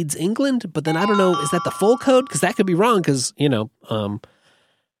Leeds, England. But then I don't know, is that the full code? Because that could be wrong, because,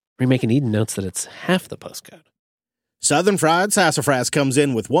 Remaking Eden notes that it's half the postcode. Southern Fried Sassafras comes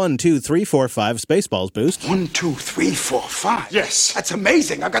in with 1, 2, 3, 4, 5 Spaceballs boost. 1, 2, 3, 4, 5. Yes, that's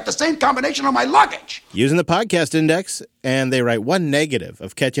amazing. I've got the same combination on my luggage. Using the podcast index, and they write one negative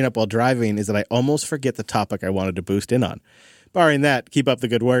of catching up while driving is that I almost forget the topic I wanted to boost in on. Barring that, keep up the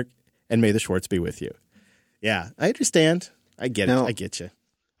good work, and may the Schwartz be with you. Yeah, I understand. I get it. I get you.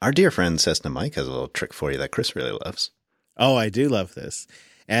 Our dear friend Cessna Mike has a little trick for you that Chris really loves. Oh, I do love this.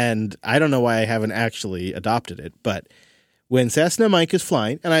 And I don't know why I haven't actually adopted it, but when Cessna Mike is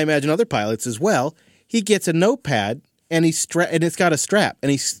flying, and I imagine other pilots as well, he gets a notepad and and it's got a strap, and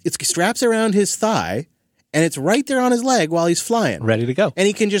it straps around his thigh, and it's right there on his leg while he's flying, ready to go. And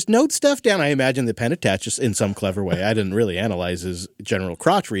he can just note stuff down. I imagine the pen attaches in some clever way. I didn't really analyze his general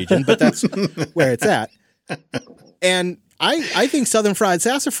crotch region, but that's where it's at. And I think Southern Fried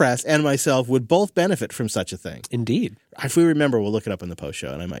Sassafras and myself would both benefit from such a thing. Indeed. If we remember, we'll look it up in the post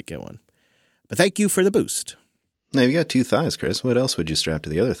show, and I might get one. But thank you for the boost. Now, you got 2 thighs, Chris. What else would you strap to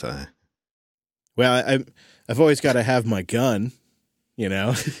the other thigh? Well, I've always got to have my gun,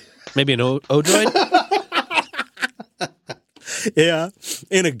 Maybe an O-droid? Yeah.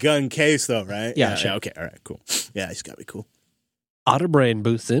 In a gun case, though, right? Yeah, sure. Okay, all right, cool. Yeah, it's got to be cool. Otterbrain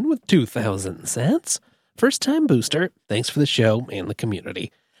boosts in with 2,000 cents. First time booster, thanks for the show and the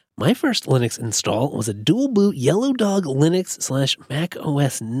community. My first Linux install was a dual boot Yellow Dog Linux / Mac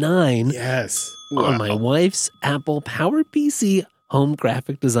OS 9. Yes. On my wife's Apple PowerPC home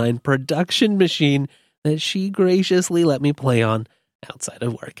graphic design production machine that she graciously let me play on outside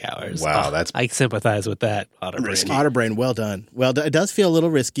of work hours. Wow, I sympathize with that, Otterbrain. Otterbrain, well done. Well done. It does feel a little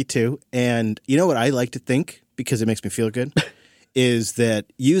risky too. And you know what I like to think, because it makes me feel good, is that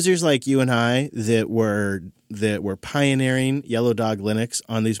users like you and I that were pioneering Yellow Dog Linux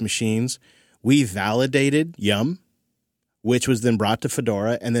on these machines, we validated Yum, which was then brought to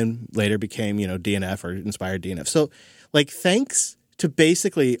Fedora and then later became, DNF or inspired DNF. So like thanks to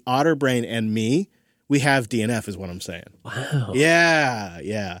basically Otterbrain and me, we have DNF is what I'm saying. Wow.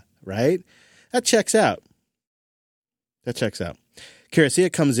 Yeah, right? That checks out.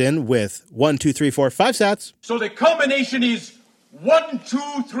 Kirasia comes in with 1, 2, 3, 4, 5 sats. So the combination is 1,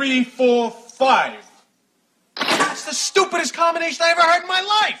 2, 3, 4, 5. That's the stupidest combination I ever heard in my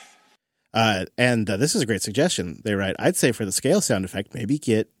life. And this is a great suggestion. They write, I'd say for the scale sound effect, maybe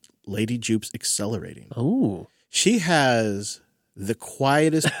get Lady Jupe's accelerating. Oh. She has the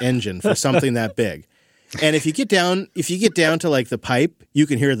quietest engine for something that big. And if you get down to like the pipe, you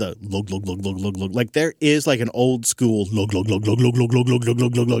can hear the lug lug lug lug lug lug. Like there is like an old school lug lug lug lug lug lug lug lug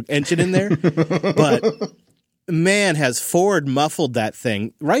lug lug lug engine in there. But man, has Ford muffled that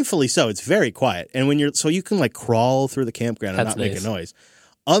thing, rightfully so. It's very quiet. And so you can like crawl through the campground and not make a noise.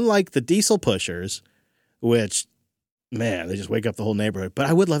 Unlike the diesel pushers, which, man, they just wake up the whole neighborhood. But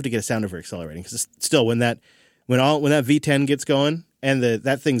I would love to get a sound over accelerating, because still when that V10 gets going and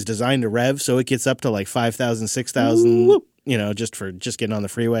that thing's designed to rev so it gets up to like 5,000, 6,000, just getting on the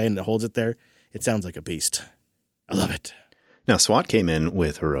freeway and it holds it there, it sounds like a beast. I love it. Now, SWAT came in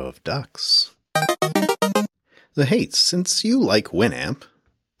with a row of ducks. The hates, since you like Winamp.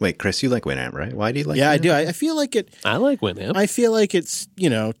 Wait, Chris, you like Winamp, right? Why do you like Winamp? Yeah, I do. I feel like it. I like Winamp. I feel like it's,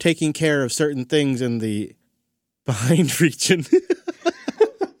 taking care of certain things in the behind region.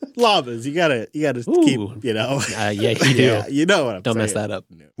 Llamas, you gotta keep, yeah, you do. Yeah, you know what I'm Don't saying. mess that up.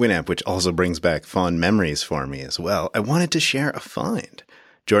 Winamp, which also brings back fond memories for me as well. I wanted to share a find.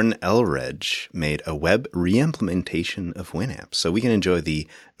 Jordan Elredge made a web re-implementation of Winamp, so we can enjoy the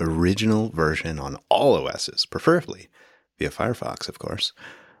original version on all OSs, preferably via Firefox, of course.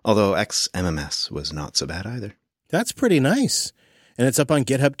 Although XMMS was not so bad either. That's pretty nice. And it's up on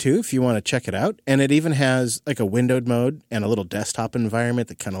GitHub too if you want to check it out. And it even has like a windowed mode and a little desktop environment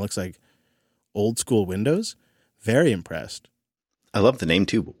that kind of looks like old school Windows. Very impressed. I love the name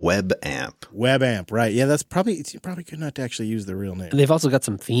too, WebAmp. WebAmp, right. Yeah, it's probably good not to actually use the real name. And they've also got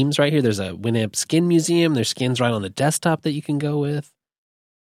some themes right here. There's a Winamp skin museum. There's skins right on the desktop that you can go with.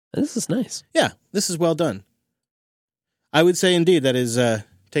 This is nice. Yeah, this is well done. I would say indeed that is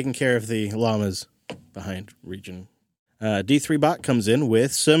taking care of the llamas behind region. D3Bot comes in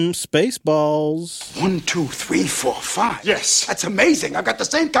with some space balls. 1, 2, 3, 4, 5. Yes. That's amazing. I've got the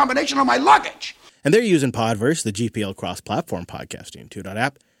same combination on my luggage. And they're using Podverse, the GPL cross-platform podcasting 2.0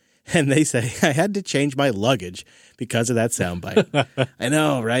 app. And they say, I had to change my luggage because of that soundbite. I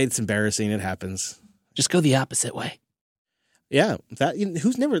know, right? It's embarrassing. It happens. Just go the opposite way. Yeah.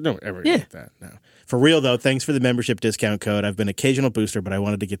 Who's never did that? No. For real, though, thanks for the membership discount code. I've been occasional booster, but I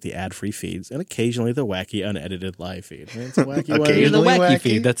wanted to get the ad-free feeds and occasionally the wacky unedited live feed. It's a wacky one. You're the wacky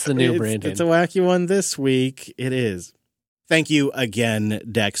feed. That's the new branding. It's a wacky one this week. It is. Thank you again,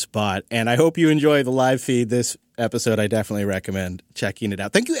 DexBot. And I hope you enjoy the live feed this episode. I definitely recommend checking it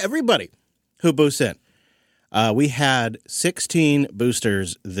out. Thank you, everybody who boosts in. We had 16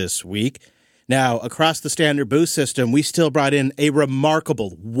 boosters this week. Now, across the standard boost system, we still brought in a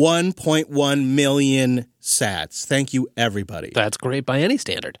remarkable 1.1 million sats. Thank you, everybody. That's great by any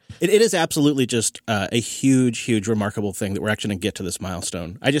standard. It is absolutely just a huge, huge, remarkable thing that we're actually going to get to this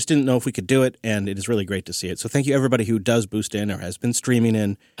milestone. I just didn't know if we could do it, and it is really great to see it. So thank you, everybody who does boost in or has been streaming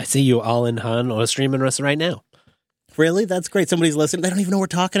in. I see you all in Han or streaming us right now. Really? That's great. Somebody's listening. They don't even know we're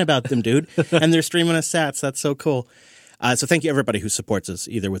talking about them, dude. And they're streaming us sats. That's so cool. So thank you, everybody who supports us,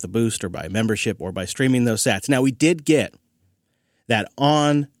 either with a boost or by membership or by streaming those sats. Now, we did get that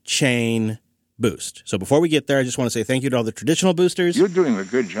on-chain boost. So before we get there, I just want to say thank you to all the traditional boosters. You're doing a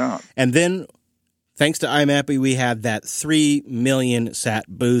good job. And then, thanks to IMAPI, we had that 3 million sat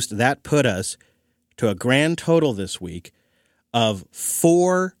boost. That put us to a grand total this week of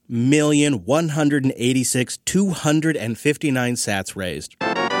 4,186,259 sats raised.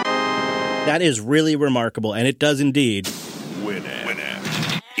 That is really remarkable, and it does indeed.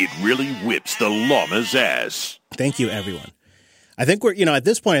 Winamp. It really whips the llama's ass. Thank you, everyone. I think we're, at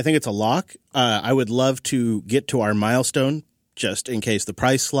this point, I think it's a lock. I would love to get to our milestone, just in case the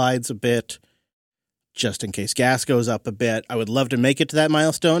price slides a bit, just in case gas goes up a bit. I would love to make it to that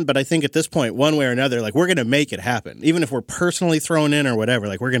milestone, but I think at this point, one way or another, we're going to make it happen. Even if we're personally thrown in or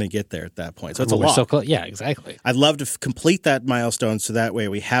whatever, we're going to get there at that point. So it's a lock. So close. Yeah, exactly. I'd love to complete that milestone so that way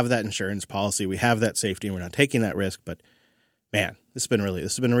we have that insurance policy, we have that safety, and we're not taking that risk. But Man, this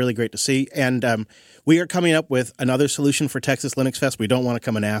has been really great to see. And we are coming up with another solution for Texas Linux Fest. We don't want to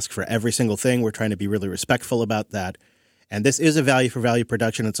come and ask for every single thing. We're trying to be really respectful about that. And this is a value for value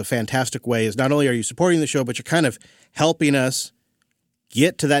production. It's a fantastic way. Is not only are you supporting the show, but you're kind of helping us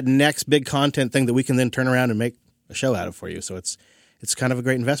get to that next big content thing that we can then turn around and make a show out of for you. So it's kind of a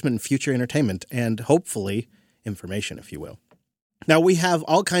great investment in future entertainment and hopefully information, if you will. Now, we have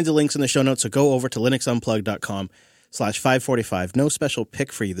all kinds of links in the show notes, so go over to linuxunplugged.com/545. No special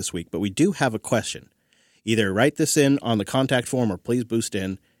pick for you this week, but we do have a question. Either write this in on the contact form or please boost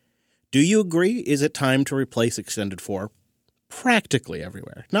in. Do you agree? Is it time to replace Extended 4 practically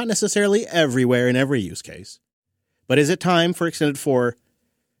everywhere? Not necessarily everywhere in every use case, but is it time for Extended 4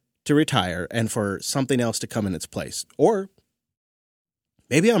 to retire and for something else to come in its place? Or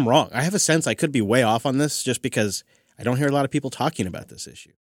maybe I'm wrong. I have a sense I could be way off on this just because I don't hear a lot of people talking about this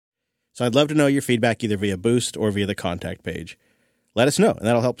issue. So I'd love to know your feedback either via Boost or via the contact page. Let us know, and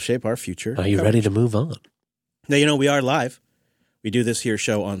that'll help shape our future. Are you ready to move on? Now, we are live. We do this here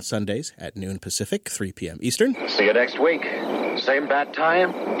show on Sundays at noon Pacific, 3 p.m. Eastern. See you next week. Same bat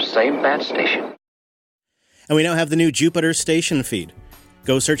time, same bat station. And we now have the new Jupiter Station feed.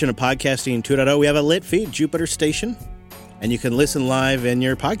 Go search into Podcasting 2.0. We have a lit feed, Jupiter Station, and you can listen live in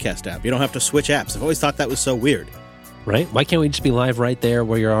your podcast app. You don't have to switch apps. I've always thought that was so weird. Right? Why can't we just be live right there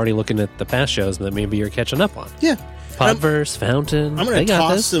where you're already looking at the past shows that maybe you're catching up on? Yeah. Podverse, Fountain. I'm going to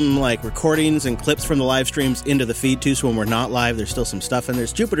toss some recordings and clips from the live streams into the feed too, so when we're not live, there's still some stuff in there.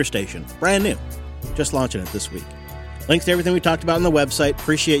 It's Jupiter Station, brand new. Just launching it this week. Links to everything we talked about on the website.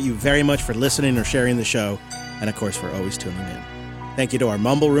 Appreciate you very much for listening or sharing the show, and of course for always tuning in. Thank you to our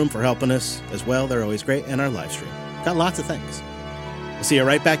Mumble Room for helping us as well. They're always great, and our live stream. Got lots of things. We'll see you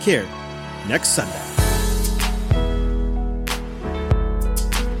right back here next Sunday.